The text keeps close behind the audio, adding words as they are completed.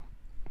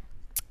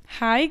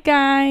Hi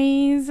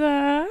guys.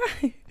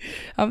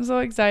 I'm so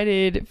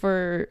excited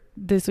for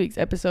this week's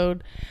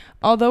episode.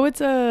 Although I'm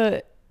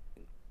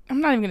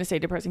not even going to say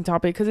depressing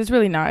topic because it's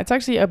really not. It's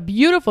actually a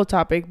beautiful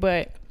topic,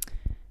 but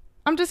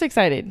I'm just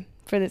excited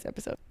for this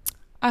episode.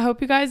 I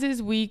hope you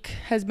guys' week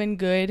has been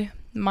good.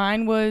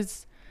 Mine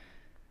was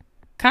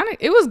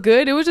it was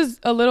good. It was just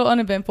a little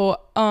uneventful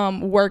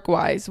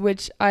work-wise,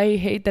 which I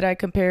hate that I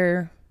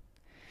compare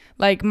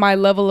like my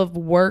level of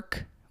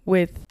work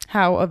with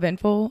how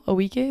eventful a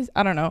week is.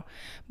 I don't know.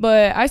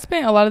 But I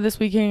spent a lot of this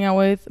week hanging out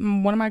with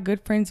one of my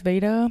good friends,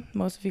 Veda.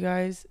 Most of you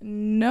guys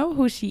know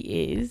who she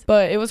is.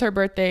 But it was her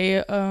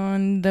birthday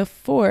on the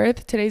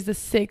 4th. Today's the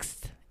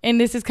 6th.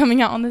 And this is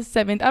coming out on the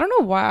 7th. I don't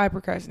know why I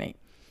procrastinate.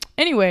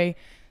 Anyway,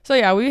 so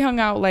yeah, we hung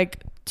out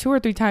like 2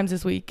 or 3 times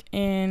this week.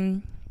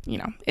 And, you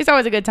know, it's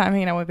always a good time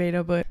hanging out with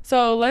Veda. But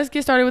so let's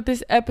get started with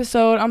this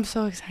episode. I'm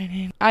so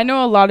excited. I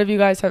know a lot of you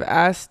guys have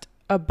asked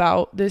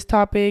about this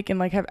topic and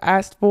like have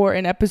asked for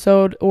an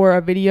episode or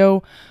a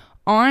video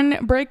on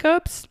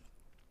breakups,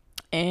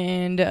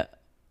 and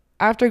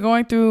after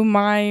going through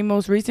my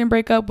most recent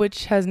breakup,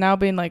 which has now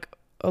been like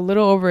a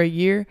little over a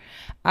year,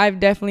 I've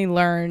definitely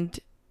learned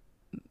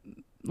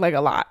like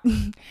a lot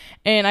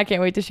and I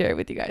can't wait to share it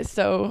with you guys.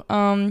 So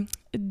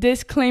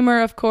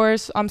disclaimer, of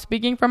course, I'm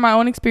speaking from my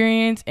own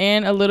experience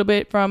and a little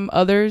bit from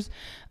others,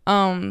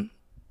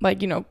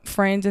 like, you know,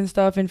 friends and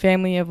stuff and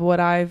family of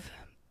what I've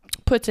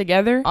put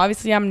together.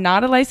 Obviously, I'm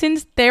not a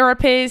licensed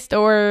therapist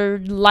or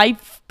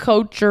life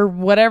coach or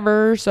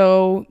whatever,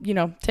 so, you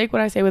know, take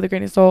what I say with a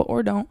grain of salt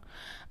or don't.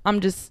 I'm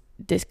just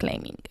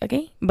disclaiming,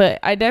 okay? But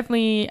I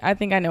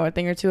think I know a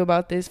thing or two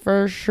about this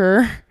for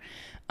sure.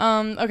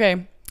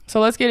 Okay,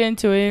 so let's get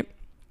into it.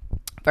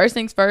 First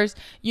things first,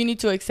 you need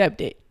to accept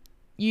it.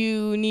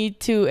 You need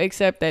to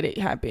accept that it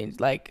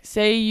happened. Like,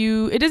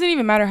 it doesn't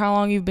even matter how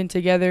long you've been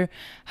together,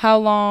 how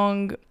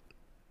long,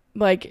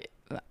 like,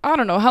 I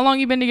don't know how long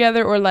you've been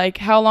together, or like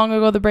how long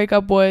ago the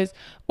breakup was,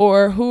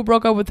 or who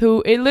broke up with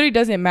who. It literally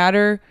doesn't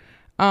matter.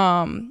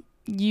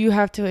 You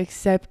have to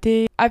accept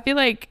it. I feel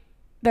like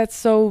that's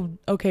so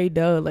okay,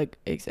 duh, like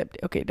accept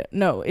it, okay, duh.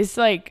 No, it's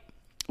like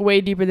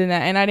way deeper than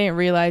that, and I didn't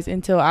realize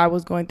until I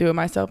was going through it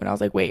myself, and I was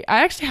like, wait,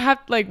 I actually have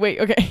wait,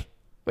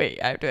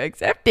 I have to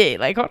accept it.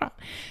 Like, hold on,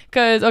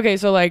 because okay,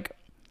 so like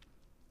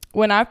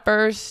when I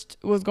first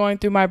was going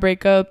through my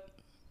breakup,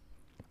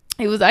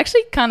 it was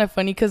actually kind of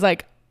funny because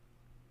like,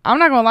 I'm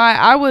not gonna lie,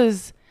 I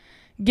was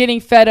getting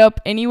fed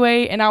up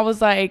anyway, and I was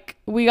like,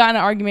 we got in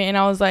an argument, and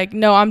I was like,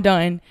 no, I'm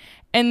done.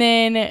 And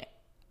then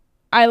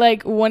I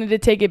like wanted to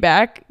take it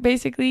back,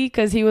 basically,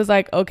 because he was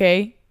like,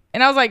 okay.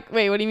 And I was like,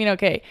 wait, what do you mean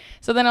okay?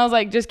 So then I was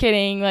like, just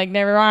kidding, like,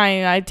 never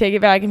mind, I take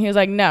it back. And he was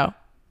like, no.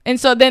 And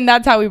so then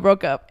that's how we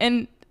broke up.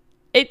 And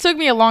it took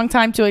me a long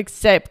time to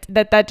accept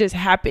that just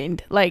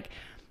happened, like,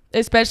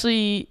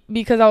 especially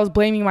because I was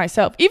blaming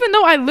myself, even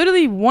though I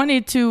literally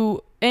wanted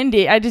to end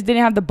it. I just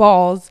didn't have the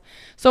balls.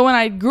 So when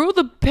I grew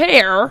the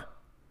pair,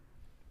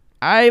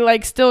 I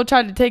like still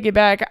tried to take it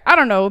back. I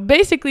don't know.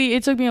 Basically,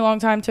 it took me a long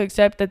time to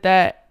accept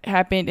that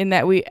happened and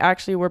that we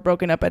actually were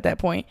broken up at that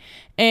point.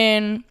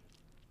 And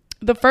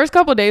the first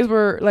couple of days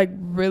were like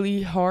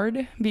really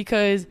hard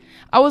because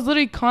I was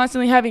literally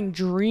constantly having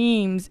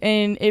dreams,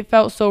 and it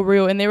felt so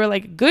real. And they were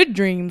like good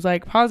dreams,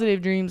 like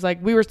positive dreams,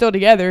 like we were still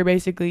together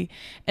basically.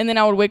 And then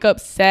I would wake up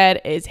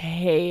sad as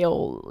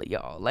hell,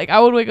 y'all. Like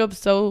I would wake up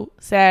so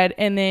sad,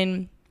 and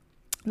then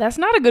that's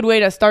not a good way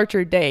to start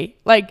your day.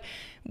 Like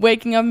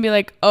waking up and be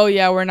like, oh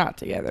yeah, we're not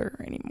together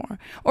anymore.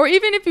 Or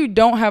even if you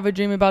don't have a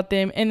dream about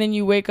them and then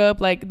you wake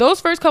up, like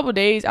those first couple of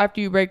days after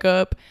you break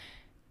up,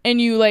 and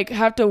you like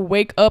have to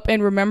wake up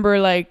and remember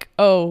like,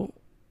 oh,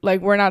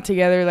 like we're not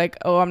together, like,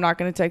 oh, I'm not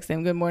gonna text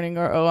them good morning,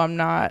 or oh, I'm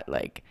not,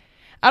 like,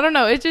 I don't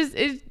know, it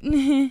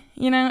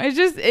you know,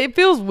 it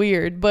feels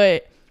weird.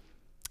 But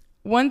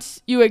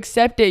once you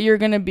accept it, you're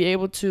gonna be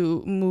able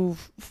to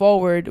move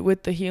forward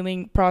with the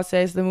healing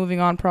process, the moving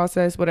on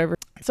process, whatever.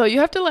 So you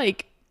have to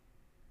like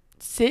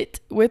sit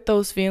with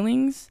those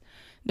feelings.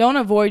 Don't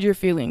avoid your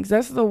feelings.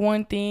 That's the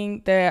one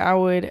thing that I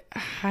would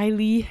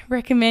highly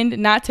recommend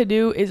not to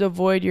do, is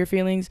avoid your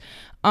feelings.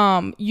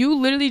 You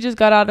literally just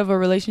got out of a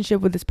relationship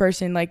with this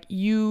person. Like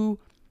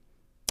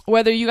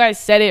whether you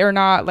guys said it or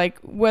not, like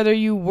whether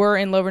you were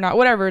in love or not,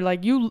 whatever,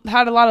 like you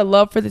had a lot of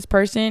love for this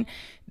person.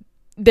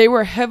 They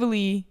were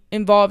heavily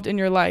involved in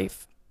your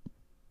life,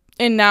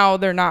 and now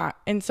they're not.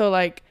 And so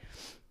like,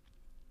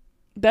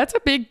 that's a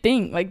big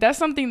thing. Like that's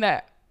something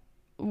that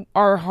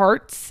our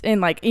hearts and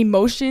like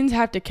emotions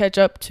have to catch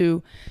up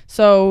to.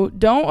 So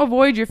don't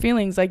avoid your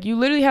feelings. Like you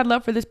literally had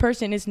love for this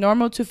person. It's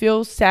normal to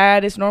feel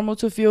sad. It's normal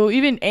to feel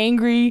even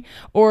angry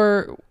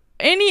or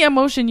any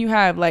emotion you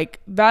have. Like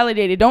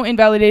validate it. Don't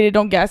invalidate it.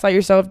 Don't gaslight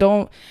yourself.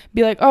 Don't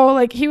be like, oh,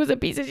 like he was a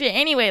piece of shit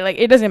anyway. Like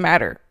it doesn't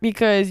matter,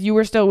 because you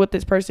were still with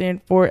this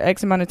person for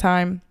X amount of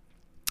time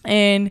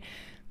and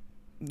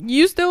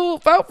you still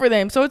felt for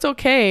them. So it's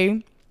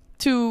okay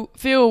to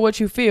feel what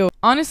you feel.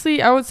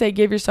 Honestly, I would say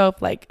give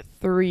yourself like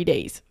 3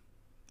 days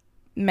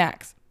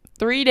max.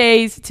 3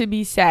 days to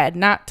be sad,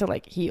 not to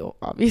like heal,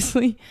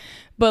 obviously,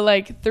 but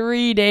like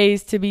 3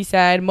 days to be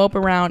sad, mope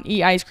around,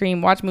 eat ice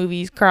cream, watch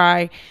movies,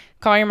 cry,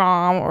 call your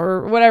mom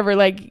or whatever.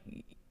 Like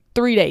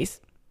 3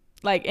 days,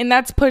 like, and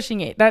that's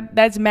pushing it.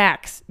 That's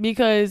max,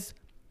 because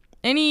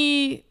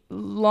any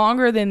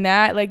longer than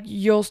that, like,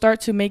 you'll start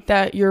to make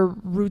that your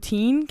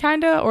routine,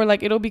 kind of, or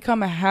like it'll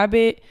become a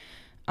habit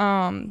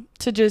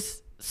to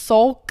just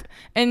sulk.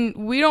 And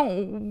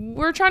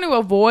we're trying to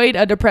avoid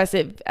a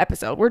depressive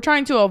episode. We're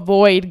trying to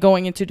avoid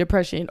going into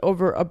depression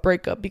over a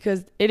breakup,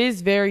 because it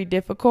is very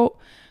difficult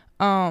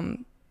to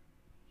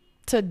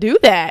do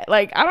that.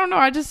 Like, I don't know,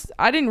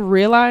 I didn't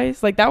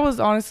realize, like, that was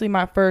honestly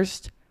my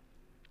first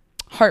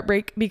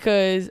heartbreak,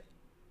 because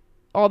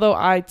although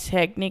I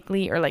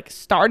technically, or like,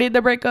 started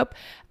the breakup,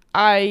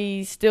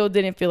 I still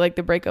didn't feel like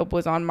the breakup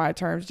was on my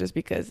terms, just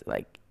because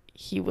like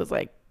he was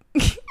like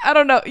I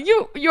don't know,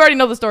 you already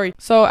know the story.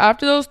 So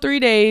after those 3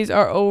 days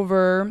are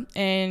over,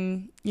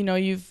 and you know,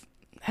 you've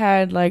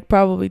had like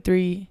probably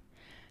 3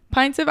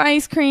 pints of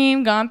ice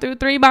cream, gone through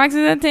 3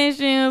 boxes of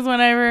tissues,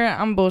 whatever,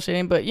 I'm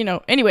bullshitting, but you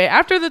know, anyway,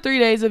 after the 3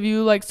 days of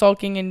you like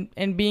sulking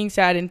and being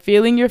sad and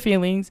feeling your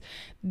feelings,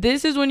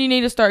 this is when you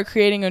need to start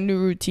creating a new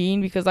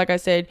routine. Because like I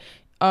said,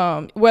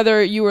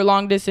 whether you were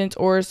long distance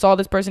or saw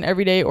this person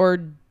every day or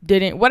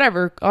didn't,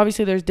 whatever,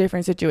 obviously there's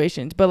different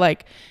situations, but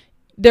like,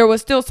 there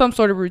was still some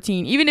sort of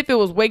routine. Even if it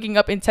was waking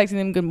up and texting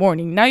them good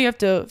morning, now you have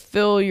to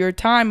fill your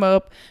time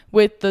up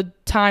with the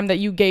time that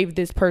you gave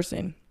this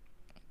person.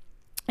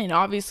 And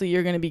obviously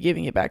you're going to be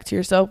giving it back to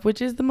yourself,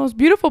 which is the most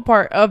beautiful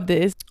part of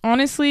this.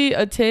 Honestly,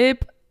 a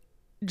tip: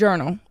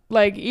 journal.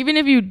 Like, even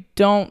if you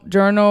don't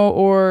journal,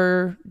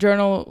 or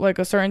journal like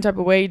a certain type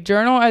of way,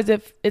 journal as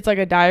if it's like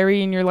a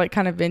diary and you're like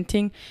kind of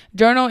venting.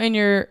 Journal in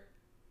your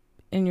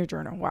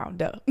journal. Wow,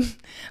 duh.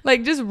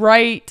 Like, just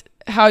write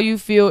how you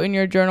feel in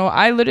your journal.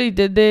 I literally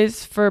did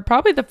this for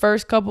probably the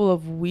first couple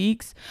of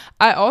weeks.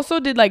 I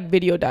also did like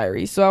video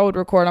diaries. So I would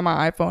record on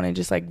my iPhone and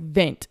just like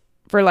vent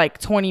for like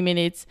 20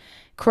 minutes,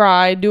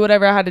 cry, do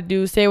whatever I had to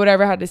do, say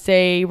whatever I had to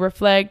say,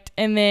 reflect,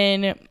 and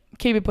then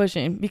keep it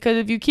pushing. Because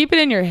if you keep it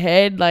in your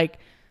head, like,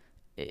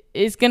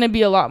 it's going to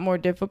be a lot more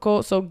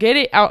difficult. So get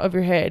it out of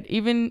your head.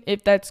 Even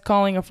if that's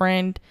calling a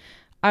friend,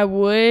 I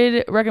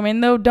would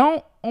recommend, though,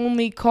 don't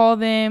only call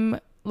them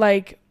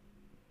like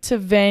to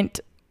vent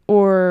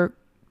or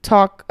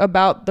talk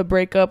about the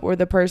breakup or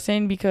the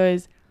person,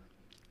 because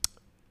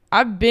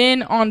I've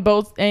been on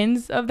both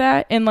ends of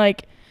that, and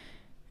like,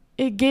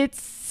 it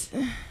gets,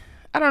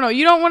 I don't know,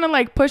 you don't want to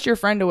like push your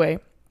friend away.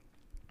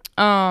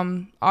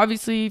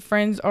 Obviously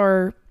friends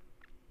are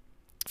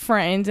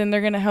friends and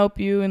they're gonna help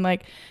you and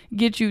like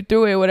get you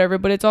through it, whatever,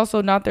 but it's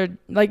also not their,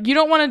 like, you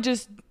don't want to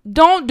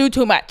don't do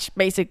too much,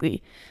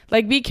 basically.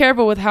 Like, be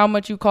careful with how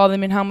much you call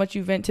them and how much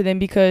you vent to them,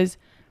 because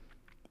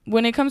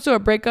when it comes to a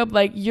breakup,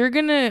 like, you're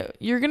gonna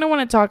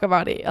want to talk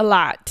about it a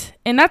lot,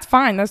 and that's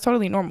fine, that's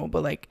totally normal.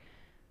 But like,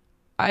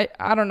 I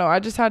don't know, I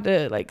just had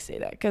to like say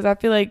that, because I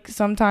feel like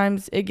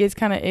sometimes it gets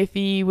kind of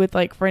iffy with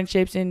like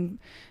friendships and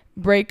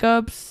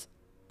breakups,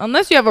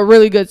 unless you have a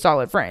really good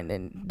solid friend,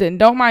 and then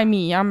don't mind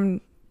me, I'm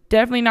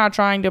definitely not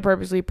trying to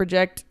purposely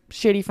project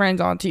shitty friends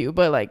onto you.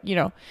 But like, you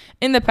know,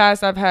 in the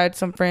past I've had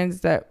some friends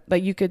that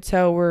like you could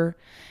tell were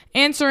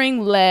answering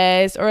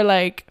less, or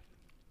like,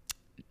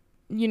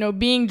 you know,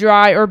 being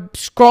dry, or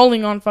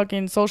scrolling on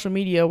fucking social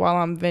media while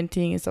I'm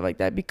venting and stuff like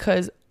that,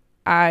 because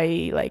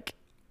I like,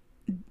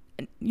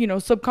 you know,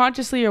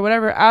 subconsciously or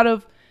whatever, out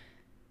of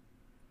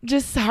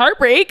just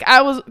heartbreak,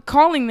 I was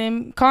calling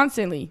them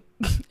constantly.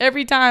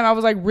 Every time I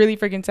was like really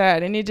freaking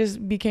sad, and it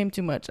just became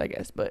too much, I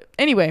guess. But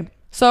anyway,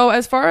 so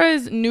as far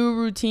as new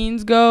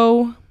routines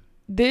go,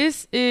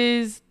 this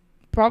is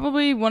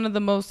probably one of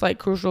the most like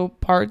crucial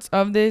parts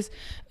of this,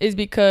 is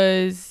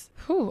because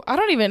I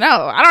don't even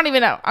know.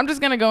 I'm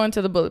just going to go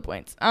into the bullet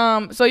points.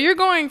 So you're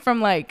going from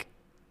like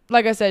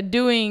I said,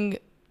 doing,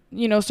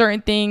 you know,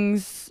 certain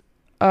things,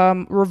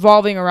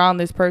 revolving around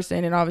this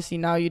person. And obviously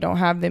now you don't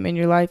have them in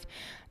your life,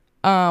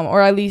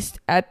 or at least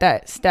at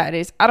that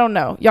status. I don't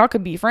know. Y'all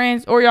could be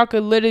friends, or y'all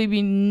could literally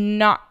be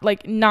not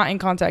in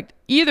contact.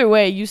 Either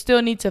way, you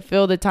still need to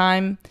fill the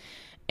time.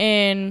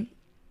 And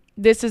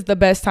this is the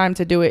best time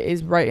to do it,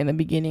 is right in the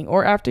beginning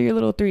or after your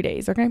little 3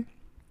 days. Okay.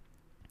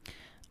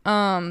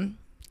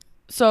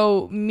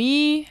 So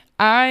me,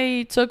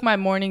 I took my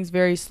mornings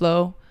very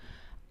slow.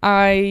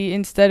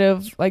 Instead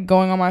of like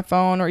going on my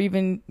phone, or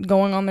even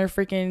going on their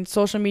freaking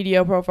social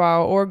media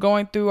profile, or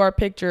going through our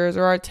pictures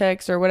or our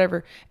texts or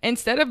whatever,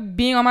 instead of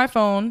being on my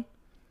phone,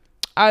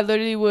 I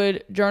literally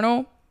would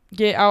journal,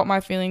 get out my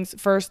feelings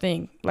first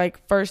thing,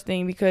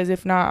 because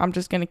if not, I'm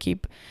just going to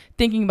keep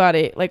thinking about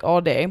it like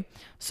all day.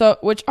 So,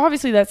 which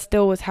obviously that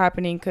still was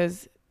happening,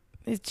 because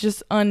it's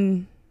just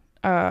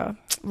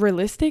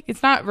realistic.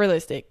 It's not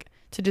realistic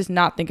to just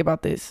not think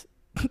about this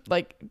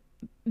like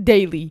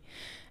daily.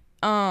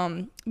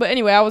 But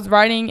anyway, I was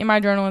writing in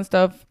my journal and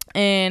stuff,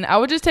 and I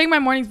would just take my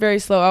mornings very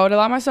slow. I would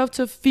allow myself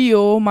to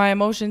feel my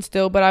emotions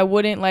still, but I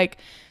wouldn't like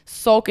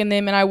sulk in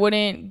them, and I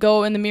wouldn't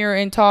go in the mirror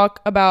and talk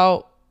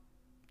about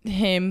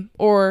him,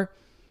 or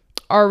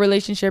our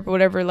relationship or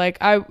whatever, like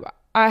I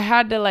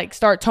had to like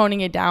start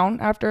toning it down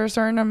after a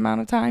certain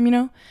amount of time, you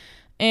know?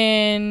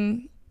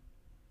 And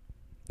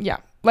yeah,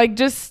 like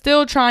just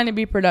still trying to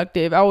be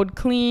productive. I would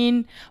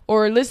clean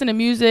or listen to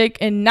music,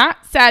 and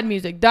not sad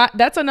music.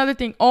 That's another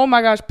thing. Oh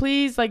my gosh,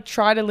 please like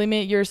try to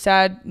limit your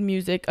sad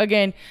music.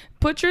 Again,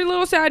 put your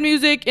little sad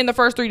music in the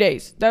first 3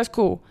 days. That's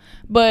cool.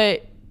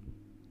 But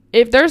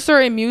if there's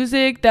certain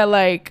music that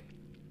like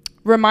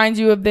reminds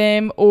you of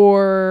them,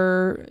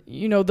 or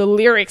you know the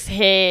lyrics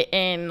hit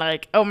and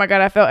like, oh my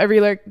god, I felt every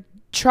lyric,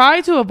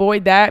 try to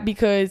avoid that,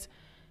 because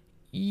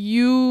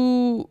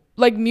you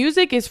like,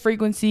 music is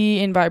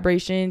frequency and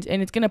vibrations,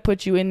 and it's gonna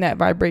put you in that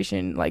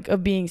vibration like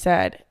of being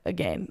sad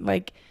again.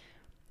 Like,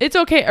 it's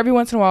okay every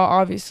once in a while,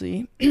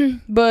 obviously,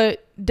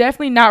 but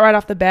definitely not right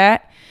off the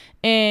bat,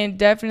 and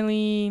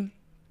definitely,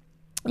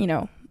 you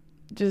know,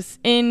 just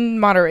in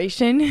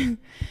moderation.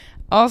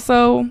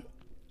 Also,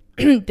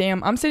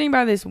 damn, I'm sitting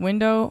by this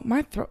window.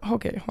 My throat.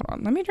 Okay, hold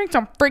on. Let me drink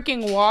some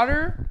freaking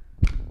water.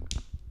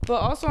 But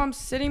also, I'm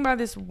sitting by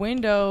this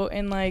window,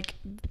 and like,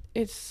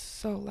 it's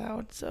so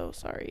loud. So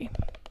sorry.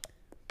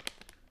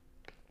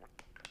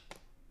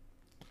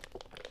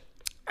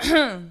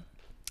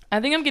 I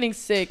think I'm getting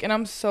sick, and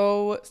I'm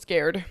so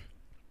scared.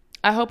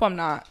 I hope I'm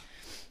not.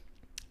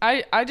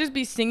 I just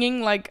be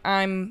singing like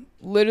I'm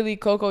literally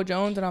Coco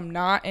Jones, and I'm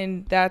not,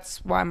 and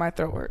that's why my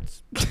throat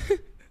hurts.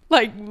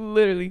 Like,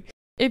 literally.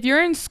 If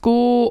you're in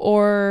school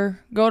or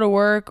go to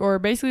work, or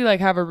basically like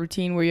have a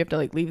routine where you have to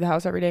like leave the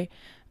house every day,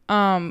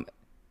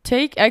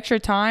 take extra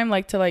time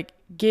like to like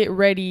get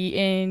ready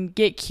and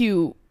get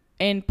cute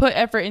and put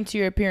effort into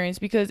your appearance,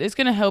 because it's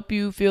gonna help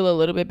you feel a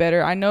little bit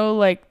better. I know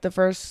like the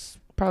first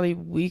probably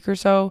week or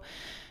so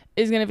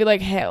is gonna be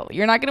like hell.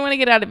 You're not gonna want to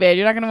get out of bed.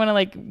 You're not gonna want to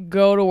like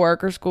go to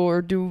work or school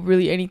or do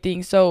really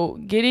anything. So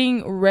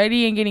getting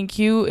ready and getting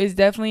cute is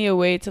definitely a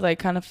way to like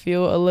kind of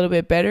feel a little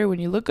bit better. When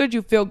you look good,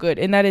 you feel good,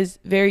 and that is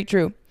very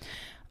true.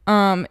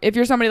 If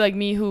you're somebody like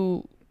me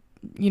who,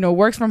 you know,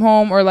 works from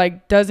home, or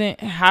like doesn't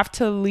have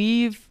to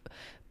leave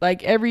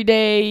like every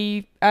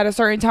day at a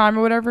certain time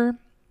or whatever,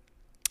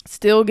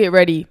 still get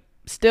ready.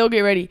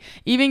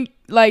 Even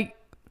like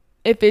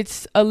if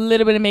it's a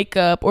little bit of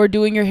makeup, or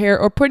doing your hair,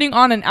 or putting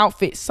on an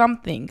outfit,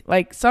 something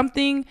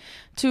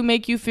to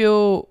make you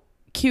feel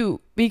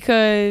cute,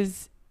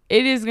 because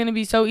it is going to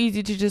be so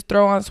easy to just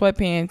throw on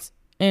sweatpants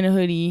and a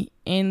hoodie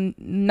and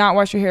not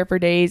wash your hair for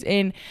days,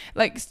 and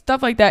like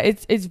stuff like that.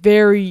 It's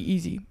very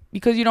easy,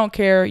 because you don't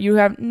care. You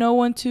have no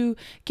one to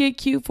get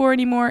cute for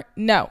anymore.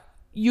 No,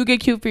 you get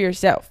cute for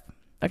yourself.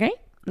 Okay?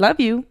 Love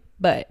you,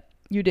 but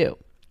you do.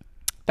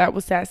 That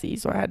was sassy,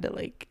 so I had to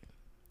like,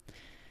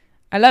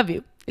 I love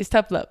you. It's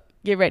tough love.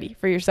 Get ready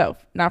for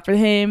yourself. Not for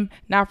him.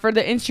 Not for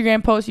the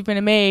Instagram post you're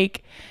gonna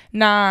make.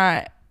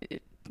 Not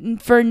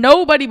for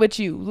nobody but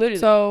you. Literally.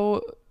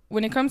 So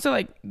when it comes to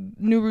like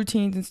new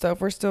routines and stuff,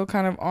 we're still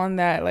kind of on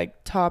that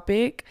like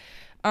topic.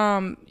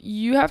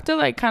 You have to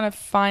like kind of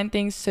find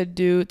things to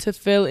do to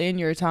fill in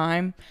your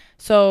time.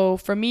 So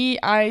for me,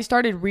 I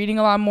started reading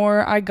a lot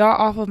more. I got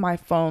off of my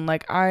phone.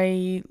 Like,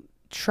 I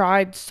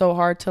tried so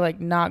hard to like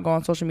not go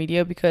on social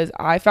media, because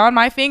I found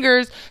my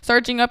fingers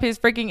searching up his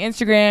freaking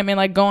Instagram and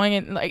like going,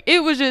 and like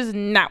it was just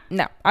no.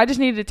 I just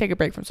needed to take a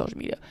break from social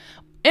media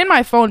in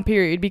my phone,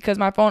 period, because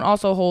my phone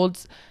also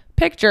holds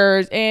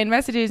pictures and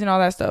messages and all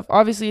that stuff.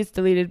 Obviously it's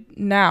deleted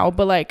now,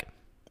 but like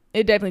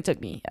it definitely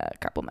took me a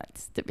couple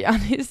months, to be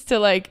honest, to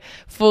like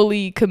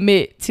fully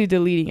commit to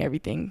deleting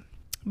everything.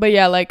 But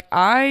yeah, like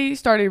I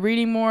started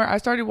reading more. I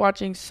started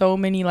watching so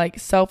many like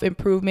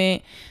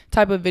self-improvement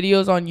type of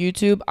videos on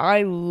YouTube.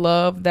 I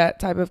love that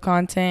type of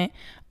content.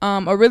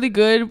 A really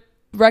good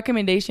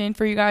recommendation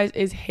for you guys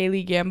is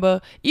Haley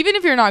Gamba. Even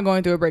if you're not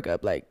going through a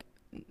breakup, like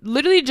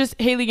literally just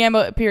Haley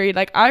Gamba, period.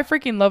 Like, I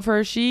freaking love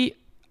her.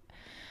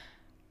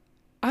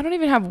 I don't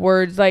even have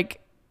words. Like,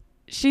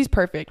 she's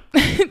perfect.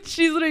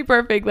 She's literally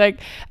perfect.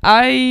 Like,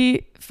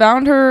 I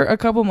found her a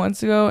couple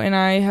months ago, and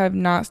I have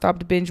not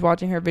stopped binge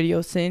watching her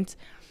videos since.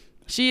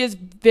 She is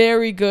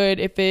very good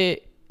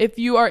if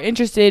you are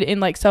interested in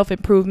like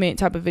self-improvement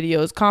type of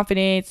videos,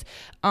 confidence,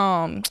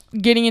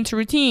 getting into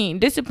routine,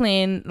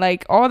 discipline,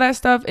 like all that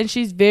stuff. And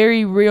she's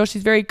very real.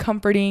 She's very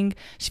comforting.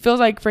 She feels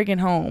like freaking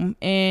home.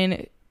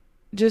 And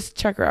just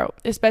check her out,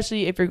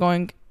 especially if you're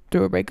going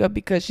through a breakup,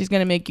 because she's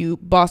gonna make you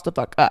boss the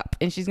fuck up,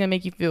 and she's gonna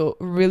make you feel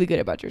really good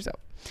about yourself.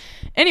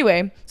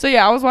 Anyway, so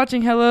yeah, I was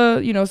watching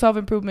hella,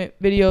 self-improvement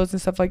videos and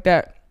stuff like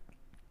that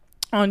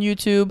on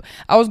YouTube.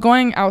 I was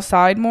going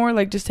outside more,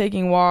 like just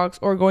taking walks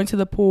or going to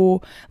the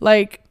pool,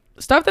 like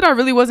stuff that I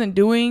really wasn't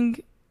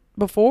doing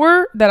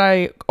before, that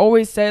I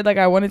always said like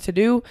I wanted to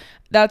do.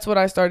 That's what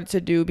I started to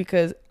do,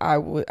 because I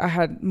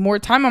had more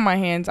time on my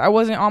hands. I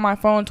wasn't on my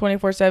phone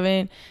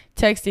 24/7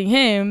 texting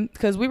him,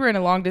 because we were in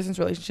a long distance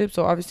relationship,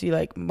 so obviously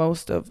like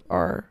most of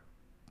our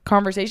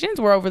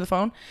conversations were over the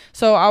phone.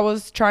 So I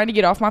was trying to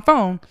get off my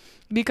phone,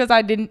 because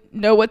I didn't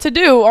know what to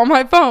do on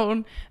my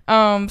phone.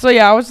 So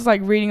yeah, I was just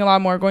like reading a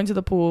lot more, going to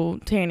the pool,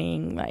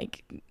 tanning,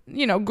 like,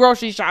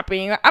 grocery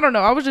shopping. I don't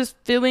know. I was just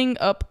filling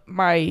up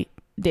my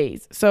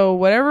days. So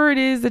whatever it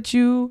is that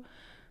you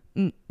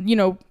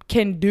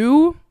can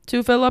do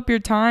to fill up your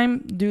time,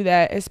 do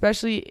that,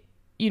 especially,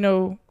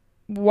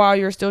 while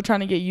you're still trying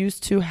to get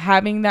used to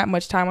having that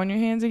much time on your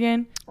hands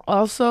again.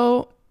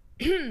 Also,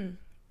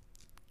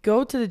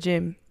 go to the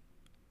gym.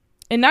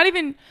 And not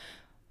even,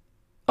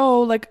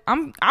 like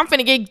I'm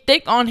finna get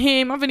thick on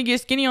him, I'm finna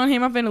get skinny on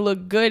him, I'm finna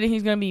look good, and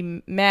he's gonna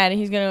be mad and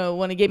he's gonna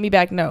want to get me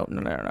back. No.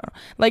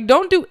 Like,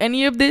 don't do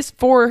any of this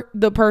for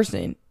the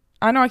person.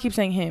 I know I keep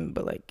saying him,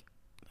 but like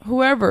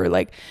whoever,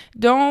 like,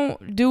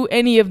 don't do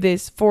any of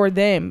this for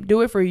them.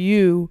 Do it for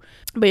you.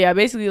 But yeah,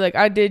 basically, like,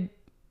 I did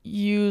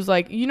use,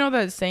 like,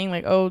 that saying,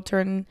 like, oh,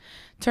 turn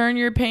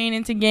your pain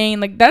into gain.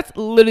 Like, that's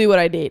literally what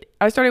I did.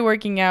 I started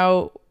working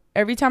out.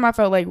 Every time I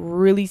felt like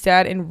really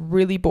sad and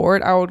really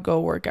bored, I would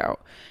go work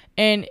out.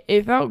 And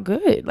it felt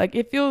good. Like,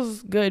 it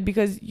feels good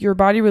because your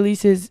body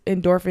releases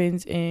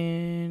endorphins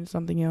and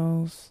something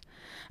else.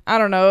 I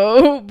don't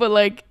know. But,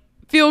 like,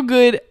 feel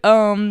good,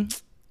 hormones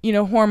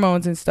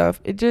and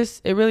stuff. It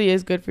really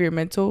is good for your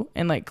mental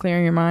and, like,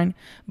 clearing your mind.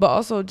 But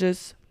also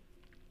just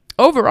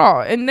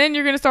overall. And then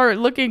you're going to start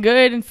looking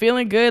good and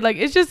feeling good. Like,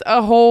 it's just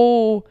a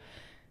whole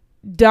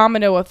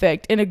domino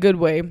effect in a good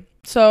way.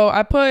 So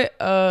I put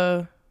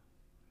a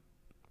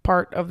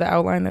part of the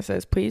outline that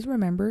says please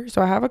remember.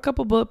 So I have a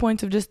couple bullet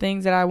points of just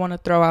things that I want to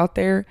throw out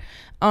there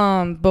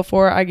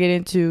before I get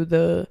into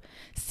the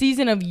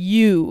season of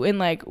you and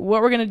like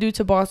what we're gonna do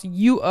to boss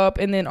you up,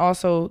 and then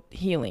also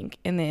healing,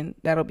 and then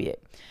that'll be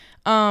it.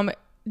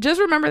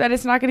 Just remember that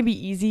it's not going to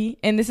be easy,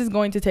 and this is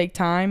going to take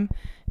time,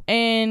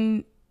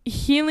 and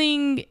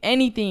healing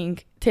anything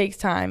takes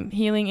time.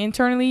 Healing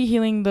internally,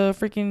 healing the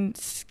freaking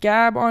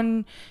scab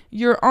on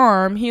your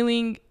arm,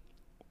 healing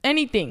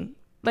anything.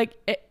 Like,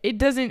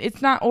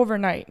 it's not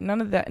overnight.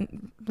 None of that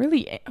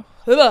really.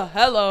 Hello,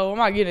 oh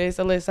my goodness,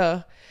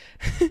 Alyssa.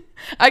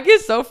 I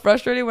get so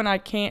frustrated when I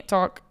can't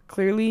talk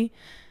clearly,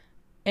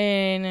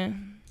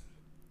 and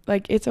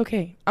like, it's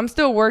okay. I'm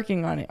still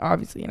working on it,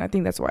 obviously, and I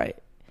think that's why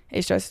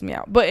it stresses me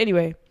out. But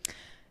anyway,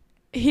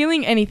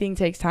 healing anything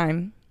takes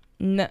time.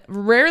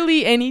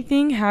 Rarely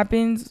anything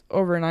happens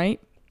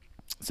overnight.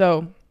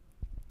 So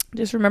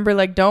just remember,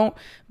 like, don't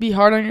be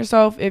hard on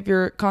yourself if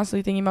you're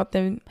constantly thinking about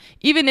them.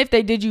 Even if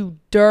they did you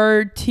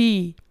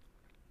dirty,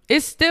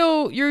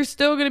 you're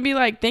still going to be,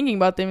 like, thinking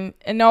about them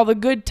and all the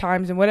good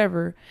times and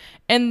whatever.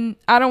 And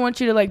I don't want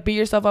you to, like, beat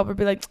yourself up or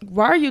be like,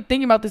 why are you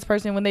thinking about this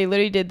person when they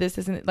literally did this,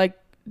 isn't it? Like,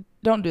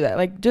 don't do that.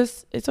 Like,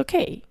 just, it's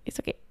okay. It's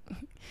okay.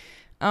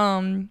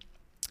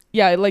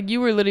 Yeah, like, you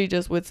were literally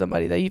just with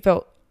somebody that you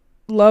felt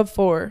love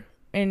for,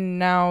 and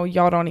now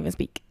y'all don't even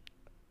speak.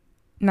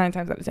 9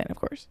 times out of 10, of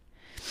course.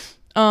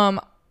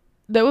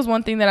 There was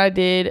one thing that I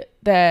did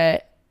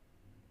that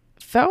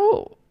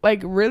felt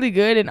like really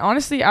good, and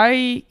honestly,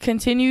 I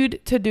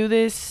continued to do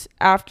this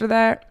after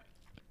that.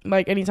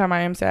 Like, anytime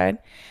I am sad,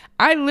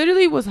 I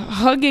literally was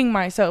hugging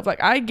myself.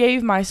 Like, I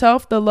gave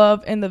myself the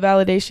love and the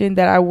validation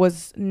that I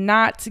was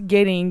not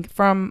getting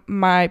from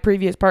my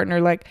previous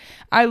partner. Like,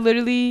 I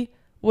literally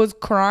was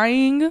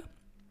crying.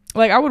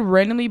 Like, I would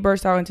randomly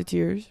burst out into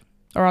tears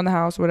around the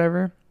house,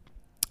 whatever,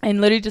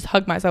 and literally just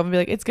hug myself and be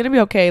like, it's gonna be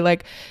okay.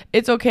 Like,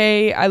 it's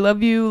okay. I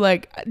love you.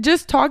 Like,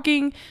 just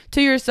talking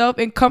to yourself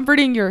and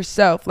comforting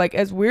yourself. Like,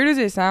 as weird as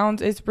it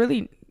sounds, it's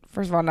really,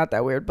 first of all, not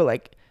that weird, but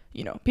like,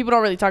 people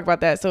don't really talk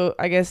about that. So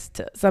I guess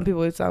to some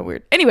people it sounds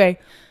weird. Anyway,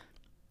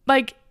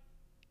 like,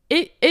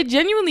 it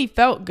genuinely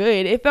felt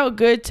good. It felt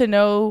good to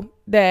know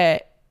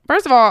that,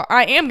 first of all,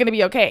 I am gonna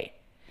be okay.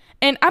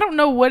 And I don't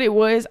know what it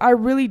was. I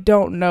really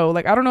don't know.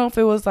 Like, I don't know if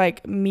it was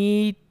like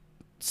me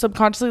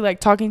subconsciously,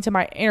 like, talking to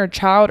my inner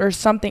child or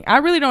something. I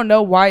really don't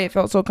know why it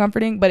felt so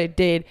comforting, but it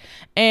did.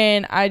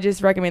 And I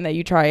just recommend that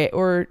you try it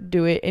or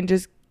do it and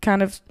just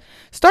kind of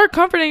start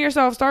comforting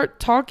yourself. Start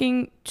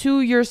talking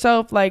to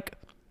yourself like,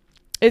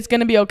 it's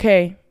gonna be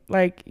okay.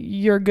 Like,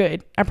 you're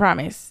good. I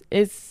promise.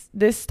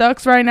 This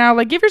sucks right now.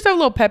 Like, give yourself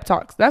little pep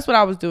talks. That's what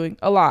I was doing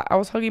a lot. I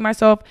was hugging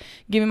myself,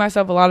 giving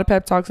myself a lot of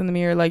pep talks in the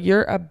mirror. Like,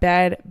 you're a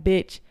bad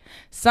bitch.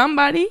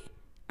 Somebody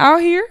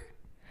out here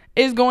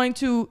is going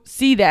to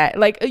see that.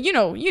 Like, you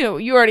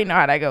already know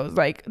how that goes.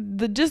 Like,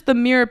 the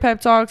mirror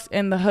pep talks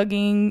and the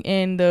hugging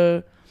and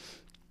the,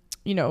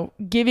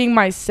 giving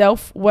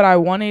myself what I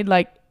wanted.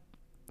 Like,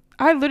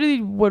 I literally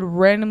would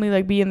randomly,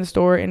 like, be in the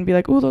store and be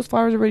like, oh, those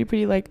flowers are really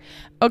pretty. Like,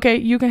 okay,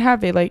 you can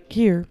have it. Like,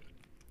 here.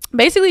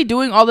 Basically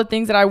doing all the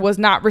things that I was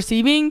not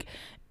receiving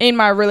in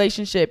my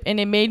relationship. And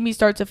it made me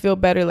start to feel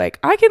better. Like,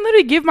 I can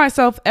literally give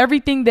myself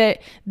everything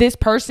that this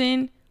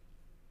person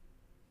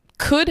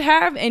could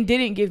have and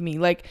didn't give me.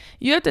 Like,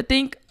 you have to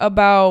think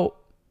about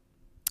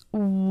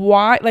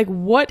why, like,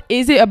 what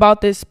is it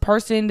about this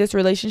person, this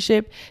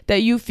relationship,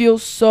 that you feel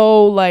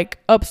so, like,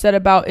 upset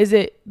about? Is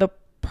it the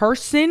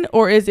person,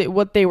 or is it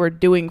what they were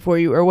doing for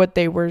you, or what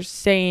they were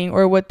saying,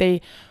 or what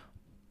they,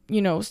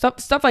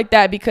 stuff like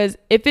that? Because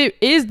if it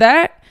is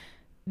that,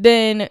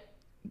 then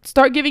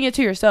start giving it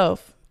to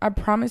yourself. I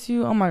promise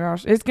you, oh my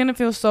gosh, it's gonna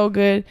feel so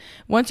good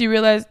once you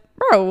realize,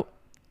 bro,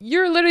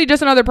 you're literally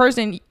just another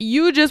person.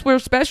 You just were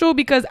special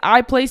because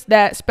I placed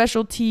that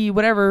specialty,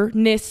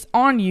 whatever-ness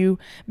on you,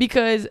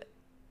 because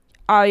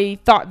I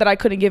thought that I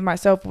couldn't give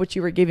myself what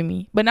you were giving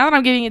me. But now that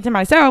I'm giving it to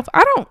myself,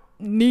 I don't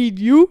need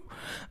you.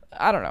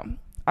 I don't know.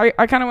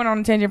 I kind of went on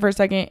a tangent for a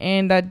second,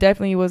 and that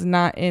definitely was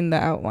not in the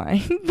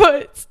outline.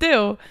 But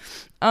still.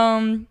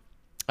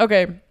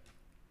 Okay.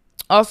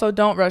 Also,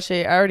 don't rush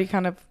it. I already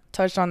kind of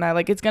touched on that.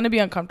 Like, it's going to be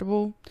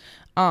uncomfortable.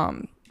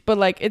 But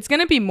like, it's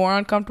going to be more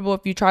uncomfortable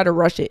if you try to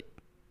rush it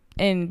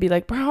and be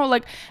like, bro,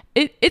 like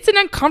it's an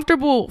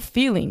uncomfortable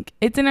feeling.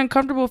 It's an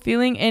uncomfortable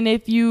feeling. And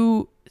if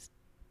you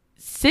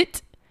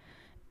sit,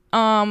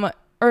 or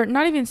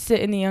not even sit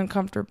in the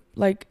uncomfortable,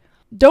 like,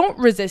 don't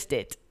resist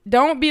it.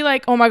 Don't be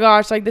like, oh my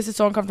gosh, like this is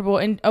so uncomfortable,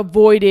 and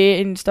avoid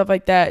it and stuff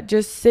like that.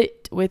 Just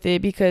sit with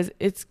it, because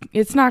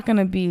it's not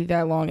gonna be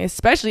that long,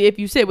 especially if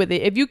you sit with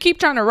it. If you keep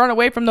trying to run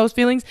away from those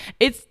feelings,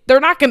 they're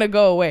not gonna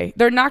go away.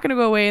 They're not gonna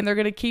go away, and they're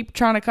gonna keep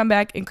trying to come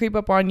back and creep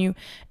up on you.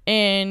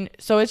 And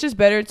so it's just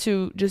better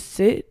to just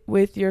sit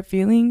with your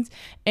feelings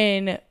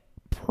and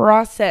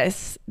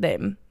process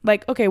them.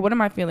 Like, okay, what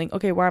am I feeling?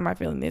 Okay, why am I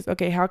feeling this?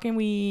 Okay, how can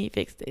we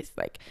fix this?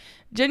 Like,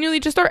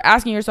 genuinely just start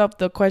asking yourself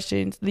the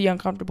questions, the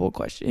uncomfortable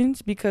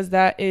questions, because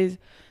that is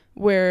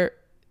where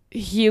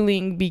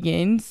healing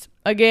begins.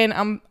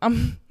 Again,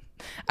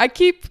 I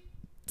keep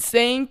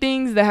saying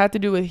things that have to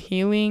do with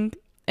healing,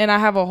 and I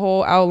have a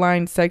whole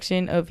outline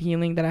section of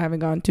healing that I haven't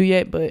gone to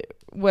yet, but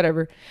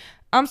whatever.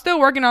 I'm still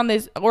working on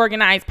this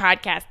organized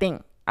podcast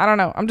thing. I don't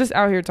know. I'm just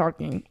out here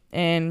talking,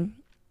 and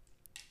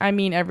I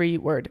mean every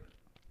word.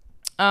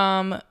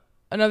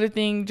 Another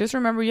thing, just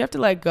remember, you have to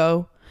let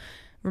go.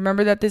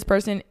 Remember that this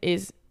person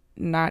is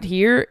not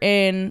here,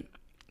 and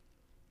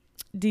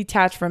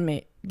detach from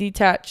it.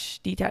 Detach.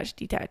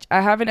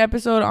 I have an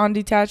episode on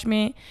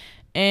detachment,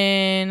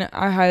 and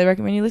I highly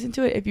recommend you listen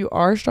to it if you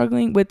are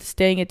struggling with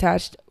staying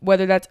attached,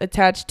 whether that's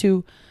attached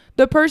to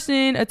the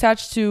person,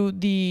 attached to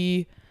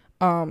the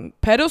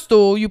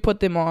pedestal you put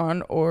them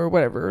on, or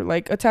whatever,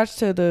 like attached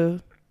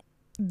to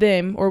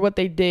them or what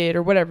they did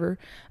or whatever,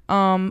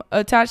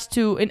 attached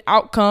to an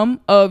outcome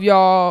of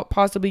y'all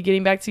possibly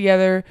getting back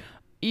together,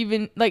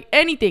 even like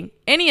anything,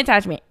 any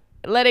attachment.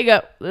 Let it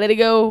go. Let it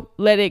go.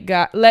 Let it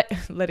go. Let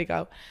it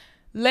go.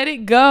 Let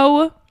it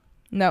go.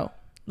 No.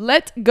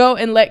 Let go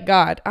and let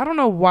God. I don't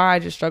know why I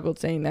just struggled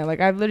saying that. Like,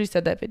 I've literally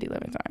said that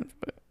 11 times.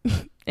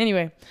 But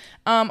anyway.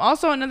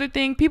 Also, another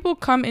thing, people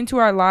come into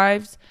our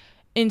lives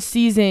in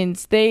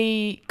seasons.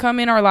 They come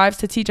in our lives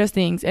to teach us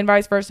things, and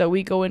vice versa.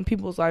 We go in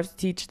people's lives to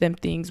teach them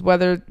things,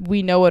 whether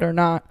we know it or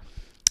not.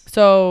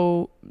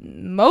 So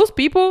most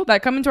people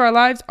that come into our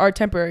lives are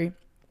temporary.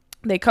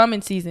 They come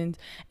in seasons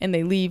and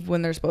they leave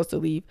when they're supposed to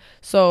leave.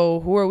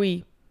 So who are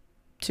we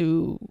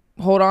to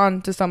hold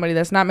on to somebody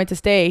that's not meant to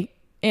stay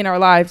in our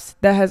lives,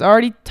 that has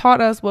already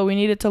taught us what we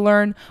needed to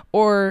learn,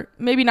 or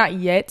maybe not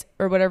yet,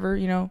 or whatever,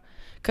 you know?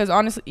 Because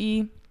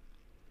honestly,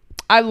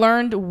 I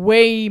learned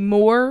way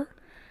more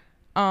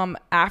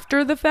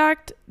after the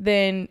fact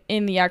than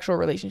in the actual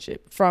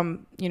relationship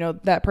from, you know,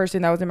 that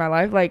person that was in my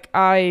life. Like,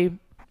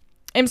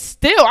 I'm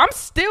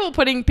still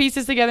putting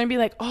pieces together and be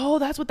like, oh,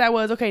 that's what that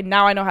was. Okay,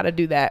 now I know how to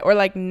do that. Or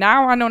like,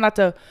 now I know not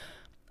to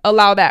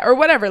allow that, or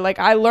whatever. Like,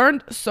 I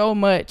learned so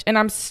much, and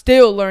I'm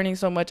still learning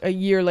so much a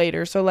year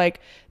later. So like,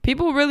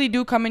 people really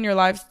do come in your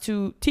lives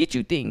to teach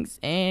you things,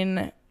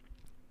 and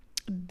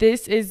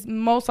this is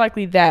most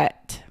likely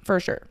that, for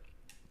sure.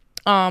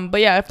 But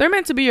yeah, if they're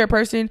meant to be your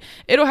person,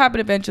 it'll happen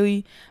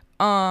eventually.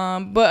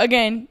 But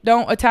again,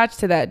 don't attach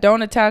to that.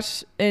 Don't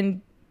attach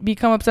and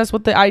become obsessed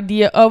with the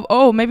idea of,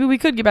 oh, maybe we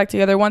could get back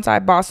together once I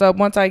boss up,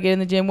 once I get in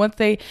the gym, once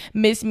they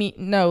miss me.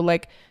 No,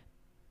 like,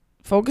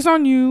 focus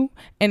on you,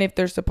 and if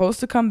they're supposed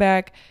to come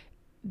back,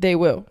 they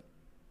will.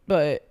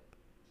 But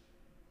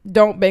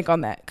don't bank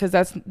on that, because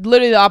that's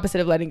literally the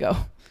opposite of letting go.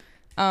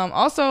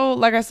 Also,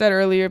 like I said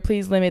earlier,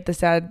 please limit the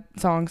sad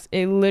songs.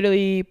 It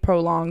literally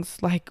prolongs,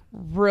 like,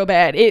 real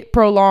bad. It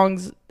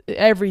prolongs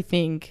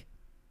everything.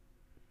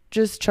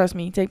 Just trust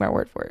me. Take my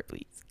word for it,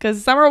 please.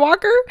 Because Summer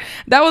Walker,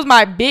 that was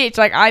my bitch.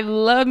 Like, I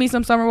love me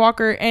some Summer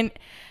Walker, and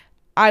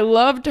I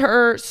loved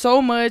her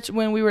so much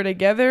when we were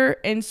together.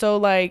 And so,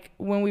 like,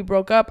 when we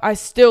broke up, I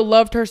still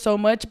loved her so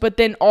much. But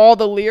then all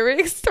the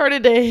lyrics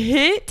started to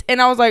hit,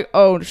 and I was like,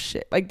 oh,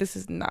 shit. Like, this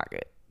is not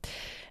good.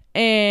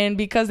 And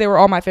because they were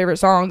all my favorite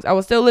songs, I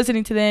was still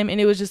listening to them,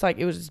 and it was just like,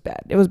 it was just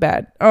bad. It was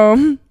bad.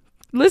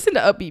 Listen to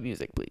upbeat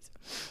music, please.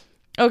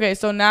 Okay,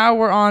 so now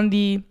we're on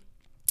the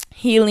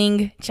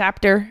healing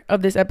chapter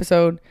of this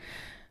episode.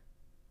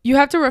 You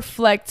have to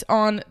reflect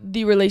on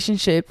the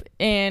relationship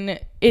and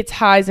its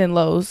highs and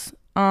lows.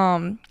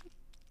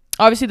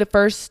 Obviously, the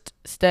first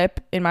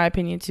step, in my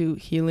opinion, to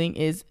healing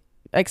is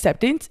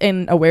acceptance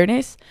and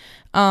awareness.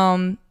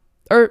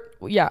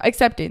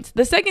 Acceptance.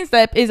 The second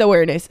step is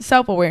awareness,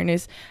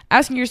 self-awareness.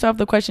 Asking yourself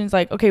the questions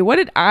like, okay, what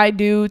did I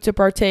do to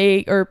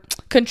partake or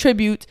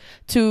contribute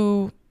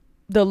to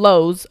the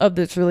lows of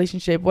this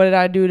relationship? What did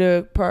I do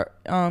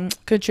to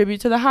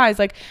contribute to the highs?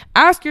 Like,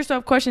 ask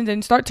yourself questions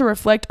and start to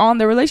reflect on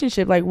the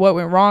relationship. Like, what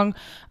went wrong?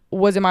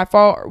 Was it my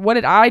fault? What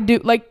did I do?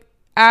 Like,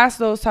 ask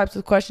those types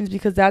of questions,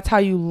 because that's how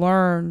you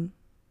learn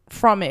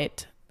from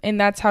it. And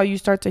that's how you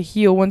start to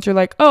heal once you're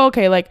like, oh,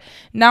 okay, like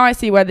now I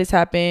see why this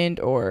happened,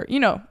 or, you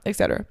know,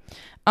 etc.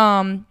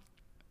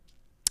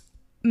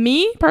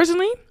 Me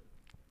personally,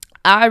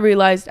 I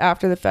realized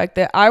after the fact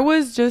that I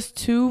was just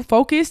too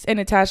focused and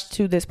attached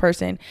to this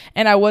person,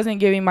 and I wasn't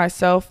giving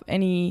myself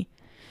any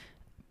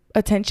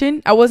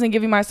attention. I wasn't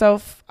giving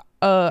myself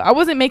I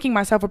wasn't making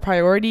myself a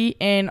priority,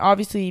 and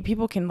obviously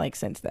people can like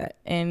sense that,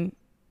 and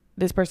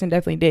this person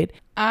definitely did.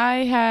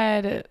 I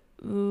had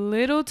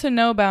little to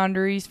no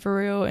boundaries for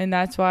real, and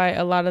that's why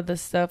a lot of the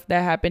stuff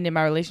that happened in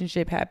my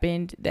relationship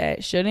happened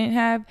that shouldn't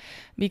have,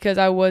 because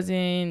I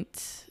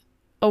wasn't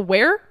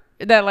aware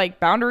that like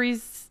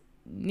boundaries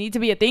need to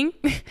be a thing.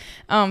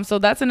 So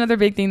that's another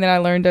big thing that I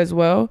learned as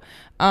well.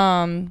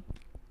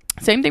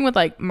 Same thing with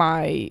like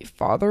my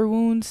father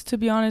wounds, to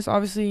be honest.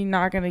 Obviously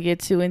not gonna get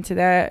too into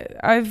that.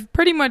 I've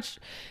pretty much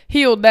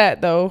healed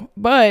that though,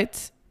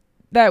 but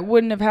that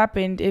wouldn't have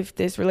happened if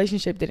this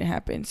relationship didn't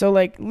happen. So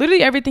like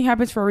literally everything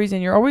happens for a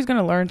reason. You're always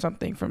gonna learn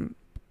something from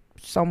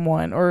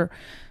someone or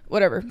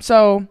whatever.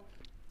 So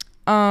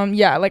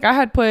yeah, like I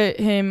had put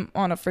him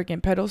on a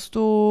freaking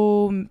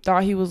pedestal,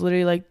 thought he was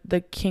literally like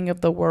the king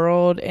of the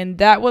world, and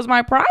that was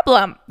my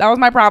problem.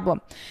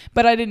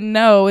 But I didn't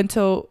know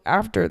until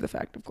after the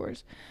fact, of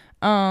course.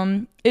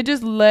 It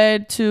just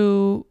led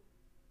to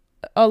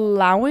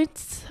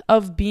allowance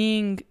of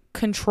being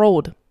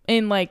controlled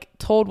and like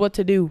told what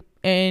to do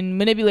and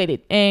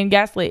manipulated and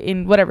gaslit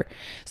and whatever.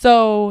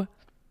 So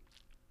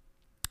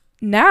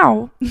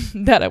now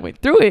that I went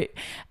through it,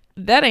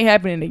 that ain't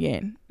happening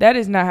again. That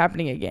is not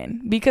happening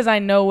again, because I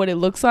know what it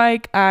looks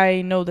like.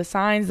 I know the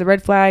signs, the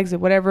red flags, or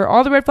whatever.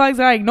 All the red flags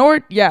that I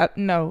ignored, yeah,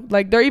 no,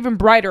 like they're even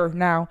brighter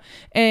now.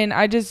 And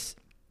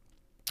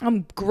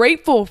I'm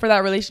grateful for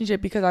that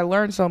relationship because I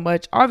learned so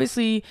much.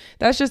 Obviously,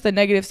 that's just the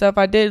negative stuff.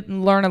 I did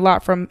learn a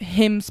lot from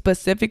him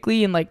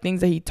specifically, and like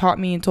things that he taught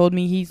me and told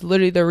me. He's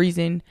literally the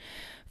reason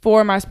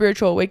for my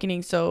spiritual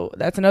awakening. So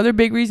that's another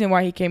big reason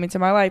why he came into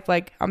my life.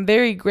 Like, I'm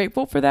very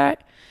grateful for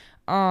that.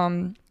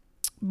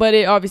 But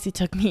it obviously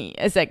took me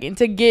a second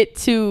to get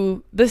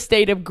to the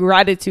state of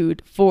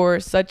gratitude for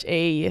such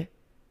a,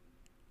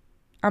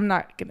 I'm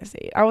not going to say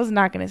it. I was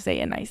not going to say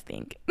a nice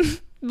thing.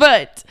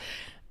 But,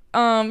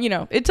 you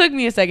know, it took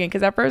me a second,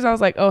 because at first I was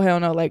like, oh, hell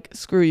no, like,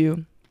 screw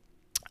you.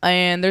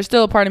 And there's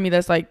still a part of me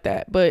that's like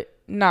that, but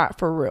not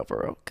for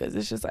real, because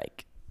it's just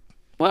like,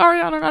 what are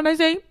y'all gonna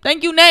say?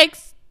 Thank you,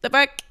 next. The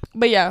fuck?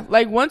 But yeah,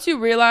 like, once you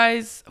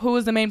realize who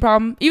was the main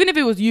problem, even if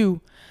it was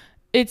you,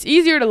 it's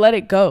easier to let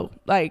it go.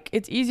 Like,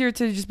 it's easier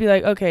to just be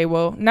like, okay,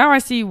 well, now I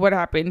see what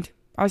happened.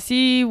 I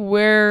see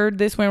where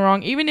this went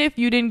wrong. Even if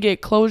you didn't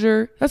get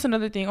closure, that's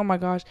another thing. Oh my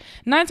gosh.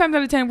 9 times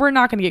out of 10, we're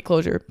not going to get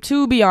closure,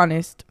 to be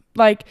honest.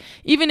 Like,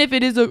 even if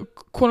it is a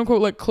quote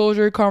unquote like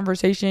closure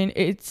conversation,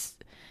 it's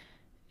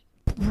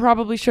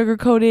probably sugar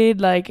coated.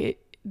 Like,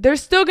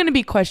 there's still going to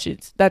be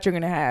questions that you're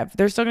going to have.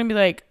 There's still going to be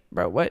like,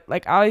 bro, what?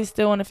 Like, I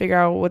still want to figure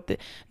out what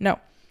no.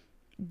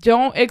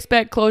 Don't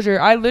expect closure.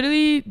 I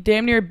literally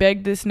damn near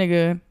begged this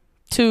nigga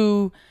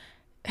to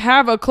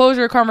have a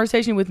closure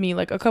conversation with me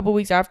like a couple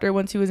weeks after,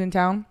 once he was in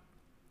town.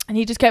 And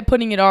he just kept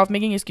putting it off,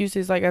 making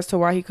excuses like as to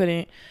why he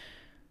couldn't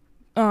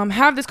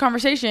have this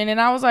conversation.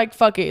 And I was like,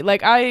 fuck it.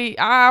 Like,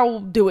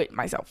 I'll do it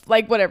myself.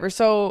 Like, whatever.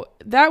 So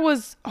that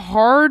was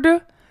hard,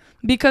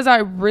 because I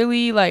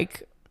really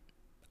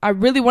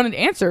wanted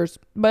answers,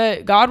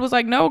 but God was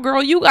like, no,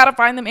 girl, you got to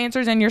find them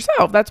answers in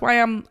yourself. That's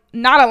why I'm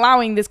not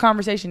allowing this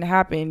conversation to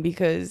happen,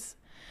 because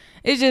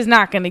it's just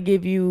not going to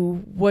give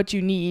you what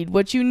you need.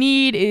 What you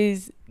need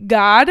is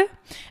God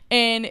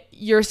and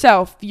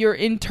yourself, your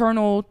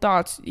internal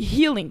thoughts,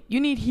 healing.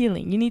 You need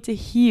healing. You need to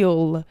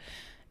heal.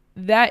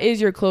 That is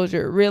your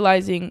closure.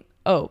 Realizing,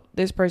 oh,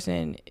 this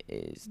person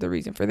is the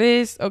reason for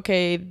this.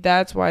 Okay,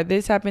 that's why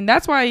this happened.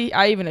 That's why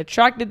I even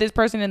attracted this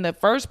person in the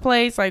first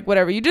place. Like,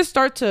 whatever. You just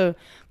start to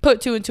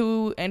put 2 and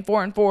 2 and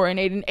 4 and 4 and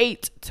 8 and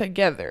 8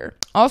 together.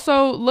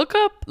 Also, look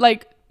up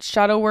like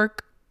shadow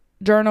work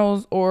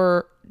journals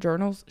or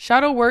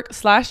shadow work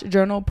 /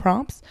 journal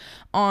prompts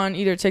on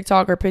either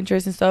TikTok or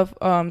Pinterest and stuff.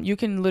 You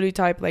can literally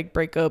type like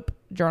breakup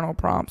journal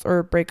prompts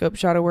or breakup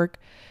shadow work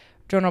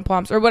journal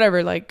prompts or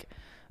whatever, like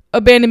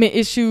abandonment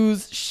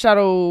issues,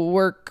 shadow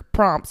work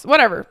prompts,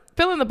 whatever.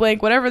 Fill in the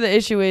blank, whatever the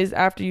issue is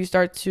after you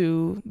start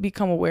to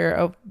become aware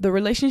of the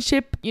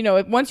relationship. You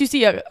know, once you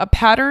see a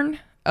pattern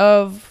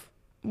of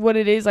what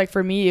it is, like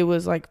for me, it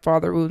was like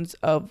father wounds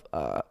of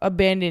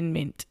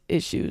abandonment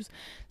issues.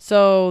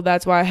 So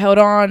that's why I held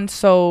on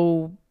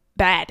so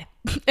bad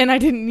and I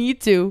didn't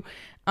need to.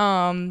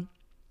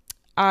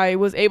 I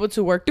was able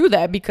to work through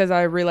that because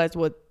I realized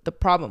what the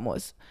problem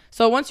was.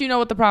 So once you know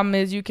what the problem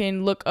is, you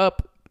can look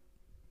up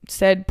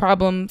said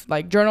problems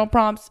like journal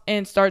prompts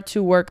and start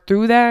to work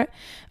through that,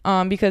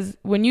 because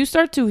when you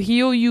start to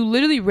heal, you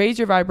literally raise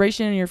your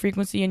vibration and your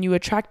frequency and you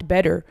attract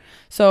better.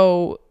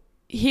 So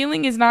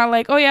healing is not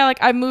like, oh yeah, like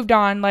I moved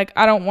on, like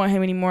I don't want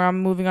him anymore, I'm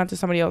moving on to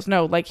somebody else.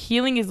 No, like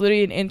healing is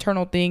literally an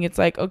internal thing. It's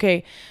like,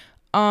 okay,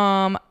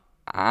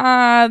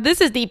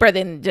 this is deeper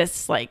than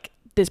just like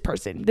this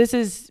person. This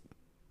is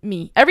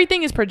me.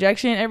 Everything is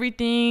projection.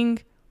 Everything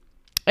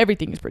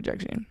Everything is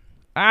projection.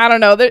 I don't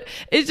know.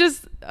 It's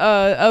just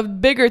a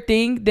bigger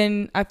thing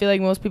than I feel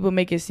like most people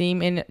make it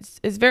seem. And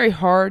it's very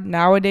hard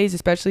nowadays,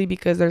 especially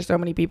because there's so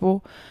many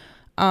people.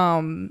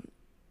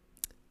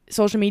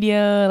 Social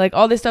media, like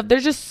all this stuff.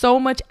 There's just so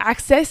much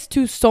access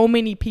to so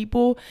many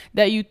people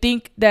that you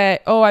think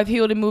that, oh, I've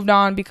healed and moved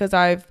on because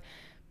I've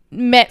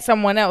met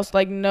someone else.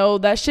 Like, no,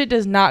 that shit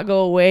does not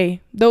go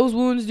away. Those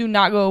wounds do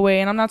not go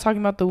away. And I'm not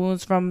talking about the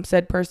wounds from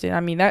said person. I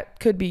mean,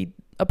 that could be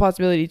a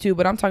possibility too,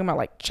 but I'm talking about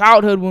like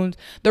childhood wounds.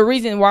 The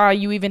reason why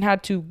you even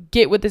had to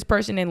get with this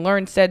person and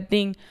learn said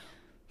thing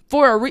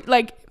for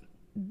like,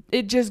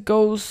 it just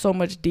goes so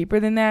much deeper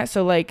than that.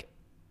 So like,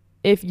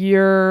 if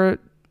you're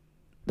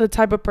the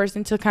type of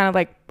person to kind of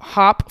like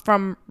hop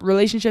from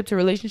relationship to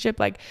relationship,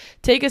 like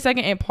take a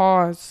second and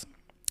pause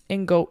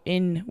and go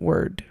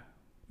inward,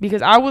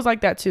 because I was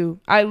like that too.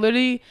 I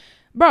literally,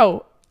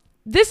 bro,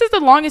 this is the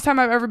longest time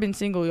I've ever been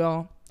single,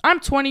 y'all. I'm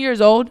 20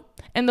 years old,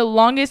 and the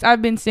longest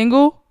I've been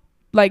single,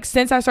 like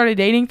since I started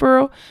dating for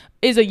real,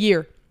 is a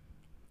year.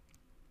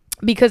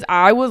 Because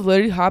I was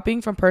literally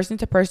hopping from person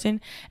to person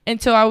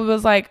until I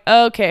was like,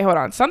 okay, hold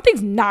on,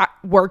 something's not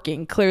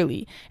working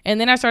clearly. And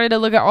then I started to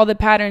look at all the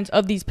patterns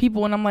of these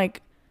people, and I'm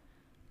like,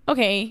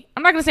 okay,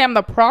 I'm not gonna say I'm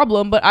the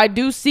problem, but I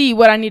do see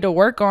what I need to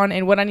work on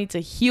and what I need to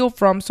heal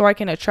from so I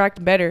can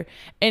attract better.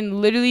 And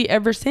literally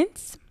ever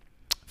since,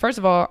 first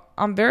of all,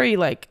 I'm very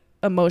like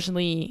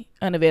emotionally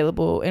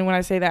unavailable. And when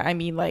I say that, I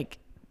mean like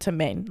to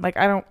men. Like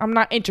I'm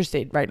not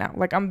interested right now.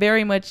 Like I'm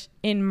very much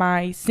in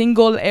my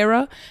single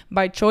era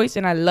by choice,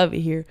 and I love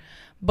it here.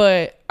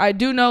 But I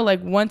do know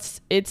like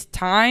once it's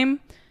time,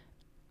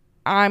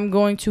 I'm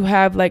going to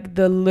have like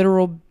the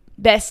literal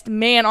best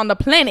man on the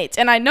planet.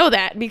 And I know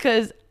that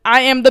because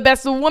I am the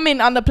best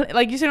woman on the planet.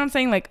 Like, you see what I'm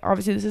saying? Like,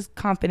 obviously this is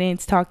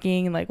confidence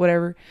talking and like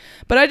whatever,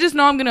 but I just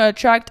know I'm gonna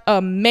attract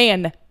a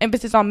man.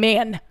 Emphasis on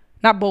man,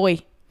 not boy.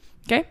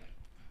 Okay,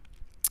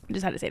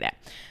 just had to say that.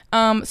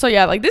 So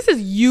yeah, like this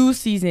is you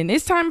season.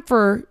 It's time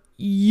for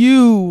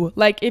you.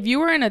 Like if you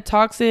were in a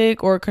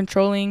toxic or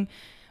controlling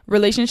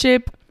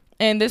relationship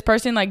and this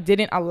person like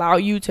didn't allow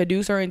you to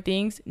do certain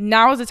things,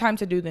 now is the time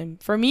to do them.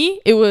 For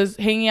me, it was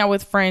hanging out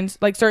with friends,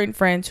 like certain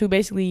friends who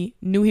basically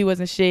knew he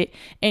wasn't shit,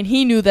 and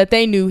he knew that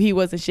they knew he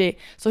wasn't shit.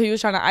 So he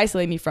was trying to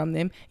isolate me from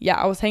them. Yeah,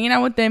 I was hanging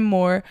out with them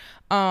more,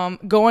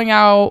 going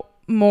out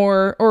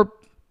more, or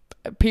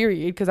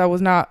period, because I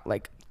was not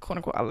like quote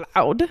unquote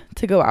allowed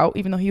to go out,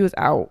 even though he was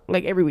out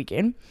like every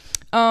weekend.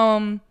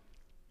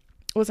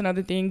 What's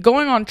another thing?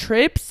 Going on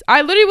trips.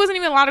 I literally wasn't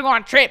even allowed to go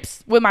on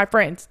trips with my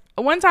friends.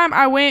 One time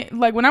I went,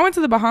 like when I went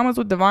to the Bahamas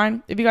with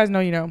Divine, if you guys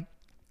know, you know,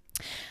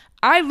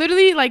 I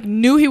literally like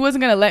knew he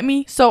wasn't gonna let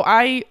me, so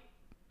I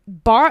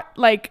bought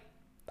like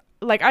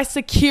I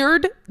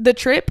secured the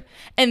trip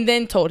and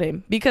then told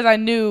him, because I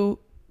knew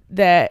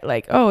that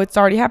like, oh, it's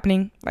already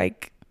happening,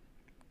 like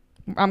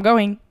I'm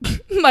going.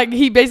 Like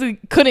he basically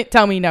couldn't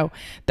tell me no.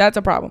 That's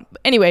a problem.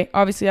 Anyway,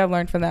 obviously I've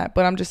learned from that,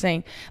 but I'm just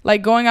saying,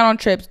 like going out on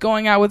trips,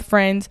 going out with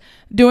friends,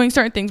 doing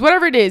certain things,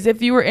 whatever it is.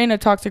 If you were in a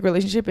toxic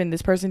relationship and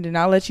this person did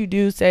not let you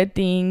do said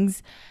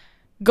things,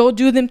 go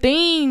do them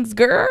things,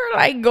 girl.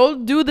 Like go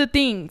do the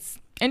things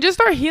and just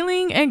start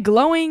healing and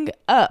glowing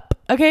up.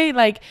 Okay,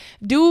 like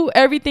do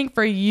everything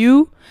for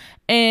you.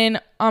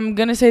 And I'm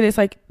gonna say this,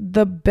 like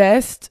the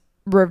best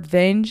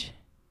revenge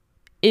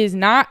is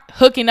not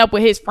hooking up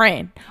with his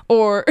friend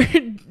or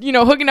you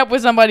know, hooking up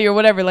with somebody or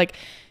whatever. Like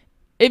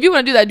if you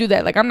want to do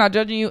that. Like I'm not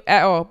judging you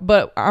at all,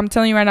 but I'm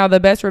telling you right now, the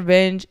best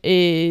revenge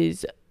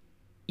is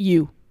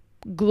you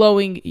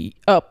glowing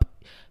up,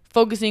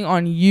 focusing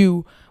on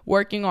you,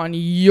 working on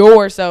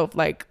yourself.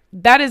 Like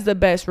that is the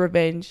best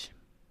revenge.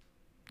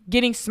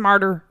 Getting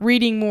smarter,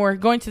 reading more,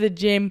 going to the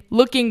gym,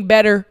 looking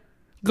better,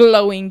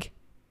 glowing.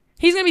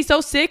 He's gonna be so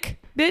sick,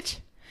 bitch.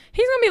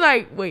 He's gonna be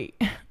like, wait,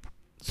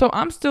 so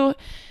I'm still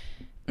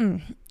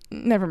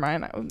never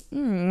mind.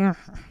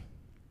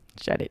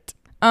 Shut it.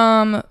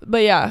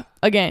 But yeah,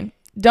 again,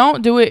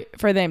 don't do it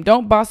for them.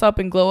 Don't boss up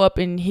and glow up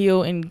and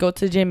heal and go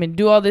to the gym and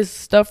do all this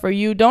stuff for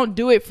you. Don't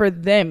do it for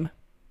them.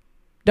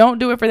 Don't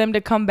do it for them to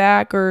come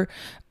back or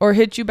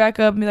hit you back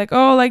up and be like,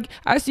 oh, like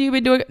I see you've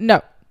been doing it.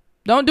 No,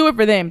 don't do it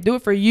for them. Do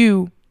it for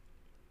you.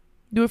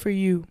 Do it for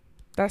you.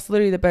 That's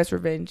literally the best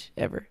revenge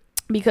ever.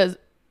 Because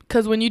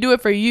when you do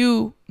it for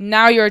you,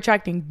 now you're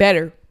attracting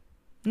better.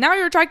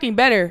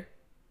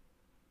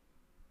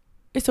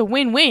 It's a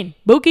win-win,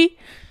 Bookie.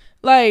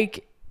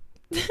 Like,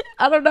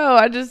 I don't know.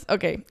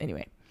 Okay.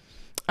 Anyway.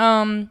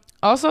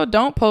 Also,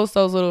 don't post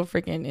those little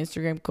freaking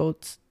Instagram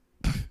quotes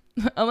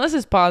unless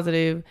it's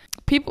positive.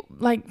 People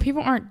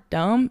aren't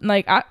dumb.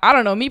 Like, I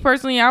don't know. Me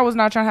personally, I was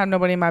not trying to have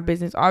nobody in my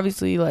business.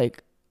 Obviously,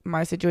 like,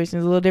 my situation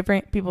is a little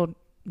different. People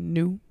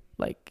knew,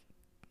 like,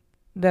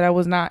 that I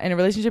was not in a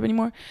relationship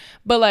anymore.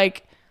 But,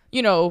 like,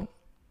 you know,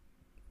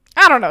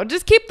 I don't know.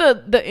 Just keep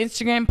the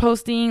Instagram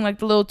posting, like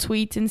the little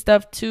tweets and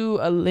stuff, to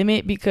a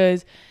limit,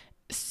 because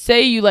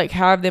say you like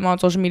have them on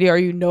social media or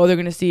you know they're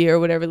going to see it or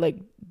whatever, like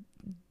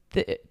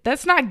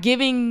that's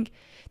giving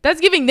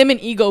them an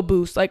ego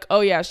boost. Like,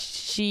 oh yeah,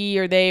 she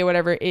or they or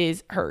whatever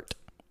is hurt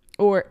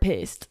or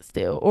pissed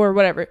still or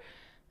whatever.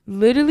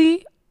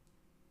 literally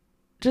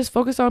just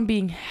focus on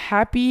being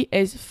happy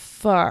as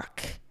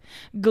fuck,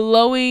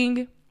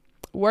 glowing,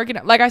 working.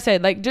 Like I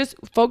said, like just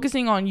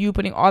focusing on you,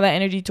 putting all that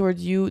energy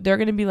towards you. They're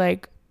going to be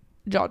like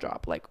jaw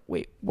drop. Like,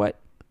 wait, what?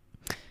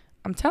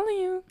 I'm telling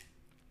you.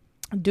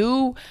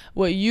 Do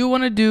what you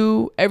want to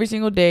do every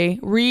single day.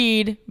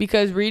 Read,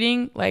 because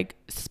reading, like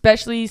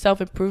especially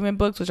self-improvement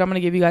books, which I'm going to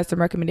give you guys some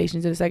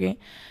recommendations in a second,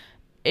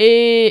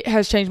 it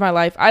has changed my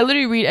life. I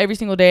literally read every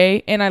single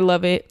day and I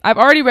love it. I've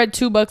already read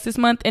 2 books this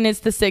month and it's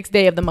the 6th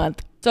day of the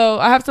month. So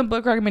I have some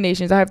book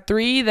recommendations. I have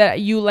 3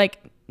 that you like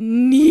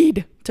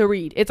need to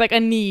read. It's like a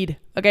need,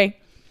 okay,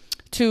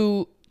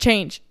 to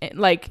change,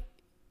 like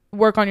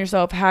work on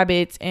yourself,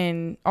 habits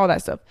and all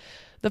that stuff.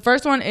 The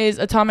first one is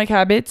Atomic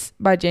Habits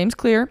by James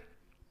Clear.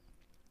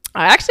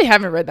 I actually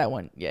haven't read that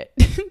one yet,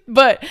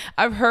 but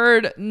I've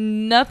heard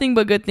nothing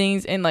but good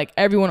things. And like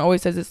everyone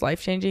always says it's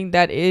life changing.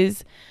 That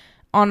is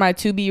on my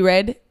to be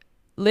read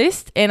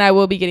list. And I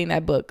will be getting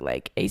that book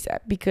like ASAP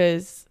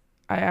because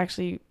I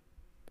actually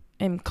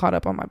am caught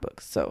up on my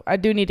books. So I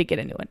do need to get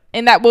a new one.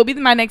 And that will be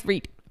my next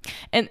read.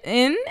 And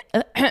then,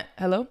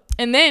 hello.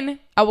 And then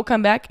I will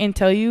come back and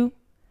tell you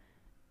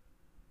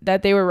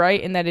that they were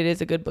right and that it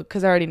is a good book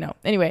because I already know.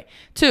 Anyway,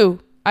 2,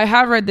 I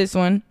have read this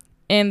one.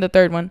 And the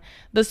third one,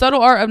 The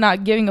Subtle Art of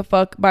Not Giving a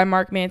Fuck by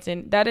Mark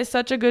Manson. That is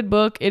such a good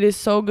book. It is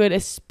so good,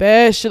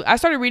 especially I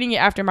started reading it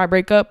after my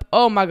breakup.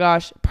 Oh my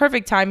gosh,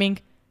 perfect timing.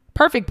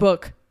 Perfect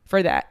book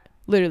for that.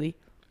 Literally.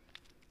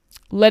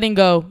 Letting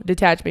go,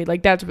 detachment.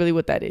 Like that's really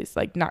what that is.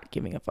 Like not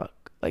giving a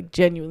fuck. Like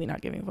genuinely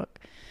not giving a fuck.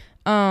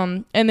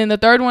 And then the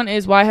third one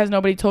is Why Has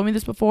Nobody Told Me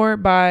This Before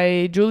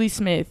by Julie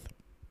Smith.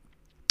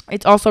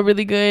 It's also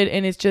really good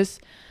and it's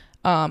just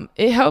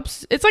it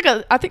helps. It's like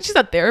I think she's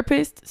a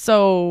therapist,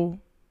 so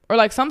or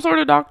like some sort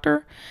of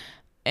doctor,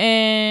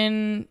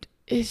 and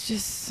it's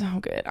just so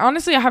good.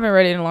 Honestly, I haven't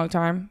read it in a long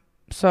time,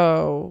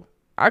 so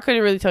I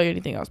couldn't really tell you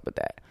anything else but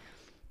that.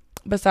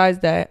 Besides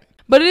that,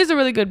 but it is a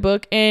really good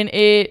book, and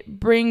it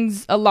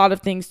brings a lot of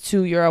things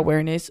to your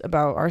awareness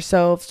about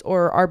ourselves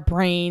or our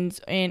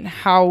brains and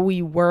how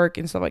we work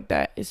and stuff like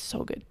that. It's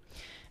so good.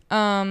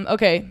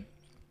 Okay.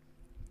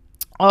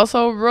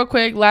 Also, real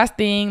quick, last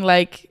thing,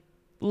 like,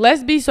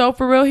 let's be so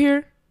for real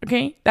here.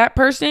 Okay, that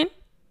person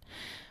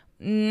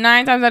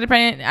 9 times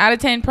out of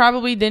 10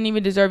 probably didn't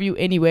even deserve you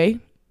anyway.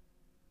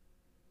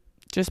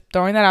 Just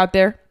throwing that out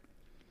there.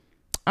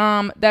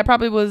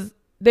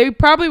 They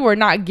probably were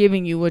not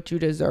giving you what you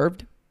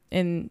deserved,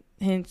 and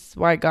hence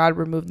why God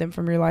removed them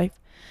from your life.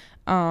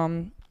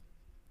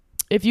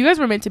 If you guys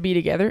were meant to be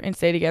together and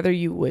stay together,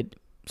 you would.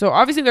 So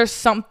obviously there's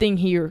something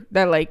here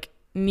that like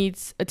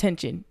needs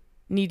attention,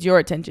 needs your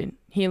attention,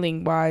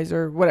 healing wise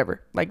or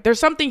whatever. Like there's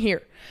something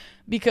here,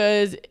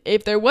 because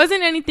if there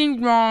wasn't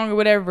anything wrong or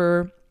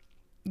whatever,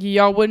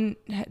 y'all would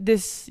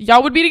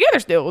be together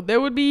still.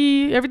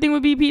 Everything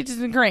would be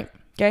peaches and cream.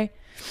 Okay.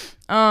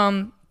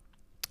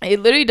 It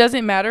literally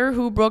doesn't matter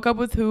who broke up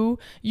with who.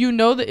 You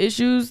know the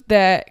issues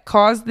that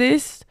caused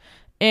this,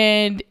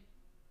 and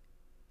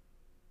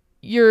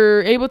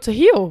you're able to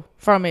heal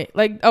from it.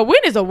 Like a win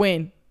is a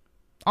win,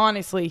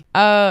 honestly.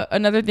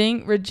 Another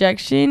thing,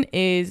 rejection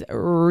is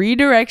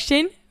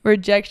redirection.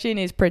 Rejection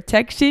is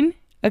protection.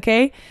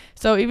 Okay,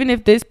 so even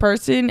if this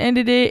person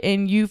ended it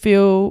and you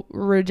feel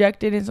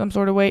rejected in some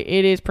sort of way,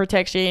 it is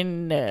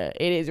protection. It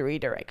is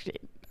redirection.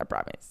 I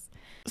promise.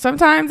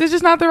 Sometimes it's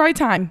just not the right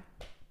time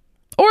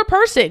or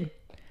person.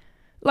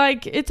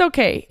 Like, it's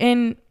okay.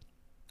 And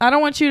I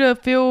don't want you to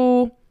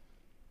feel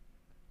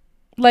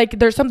like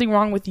there's something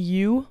wrong with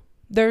you.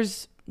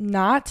 There's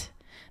not.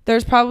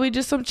 There's probably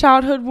just some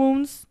childhood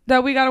wounds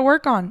that we got to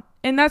work on.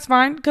 And that's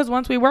fine, because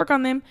once we work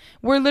on them,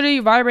 we're literally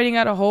vibrating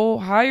at a whole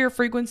higher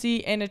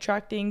frequency and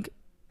attracting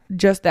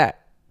just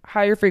that.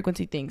 Higher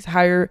frequency things,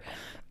 higher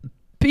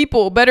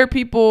people, better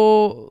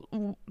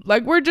people.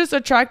 Like, we're just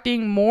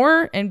attracting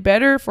more and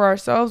better for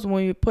ourselves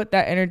when we put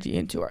that energy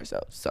into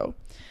ourselves. So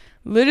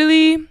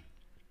literally,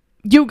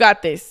 you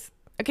got this.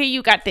 Okay,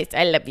 you got this.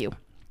 I love you.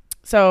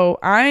 So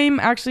I'm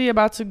actually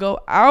about to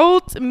go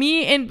out.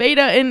 Me and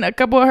Beta and a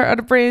couple of her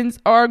other friends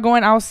are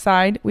going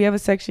outside. We have a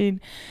section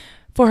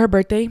for her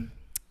birthday.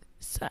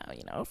 So,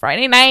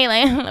 Friday night,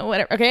 like,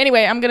 whatever. Okay,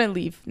 anyway, I'm going to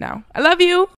leave now. I love you.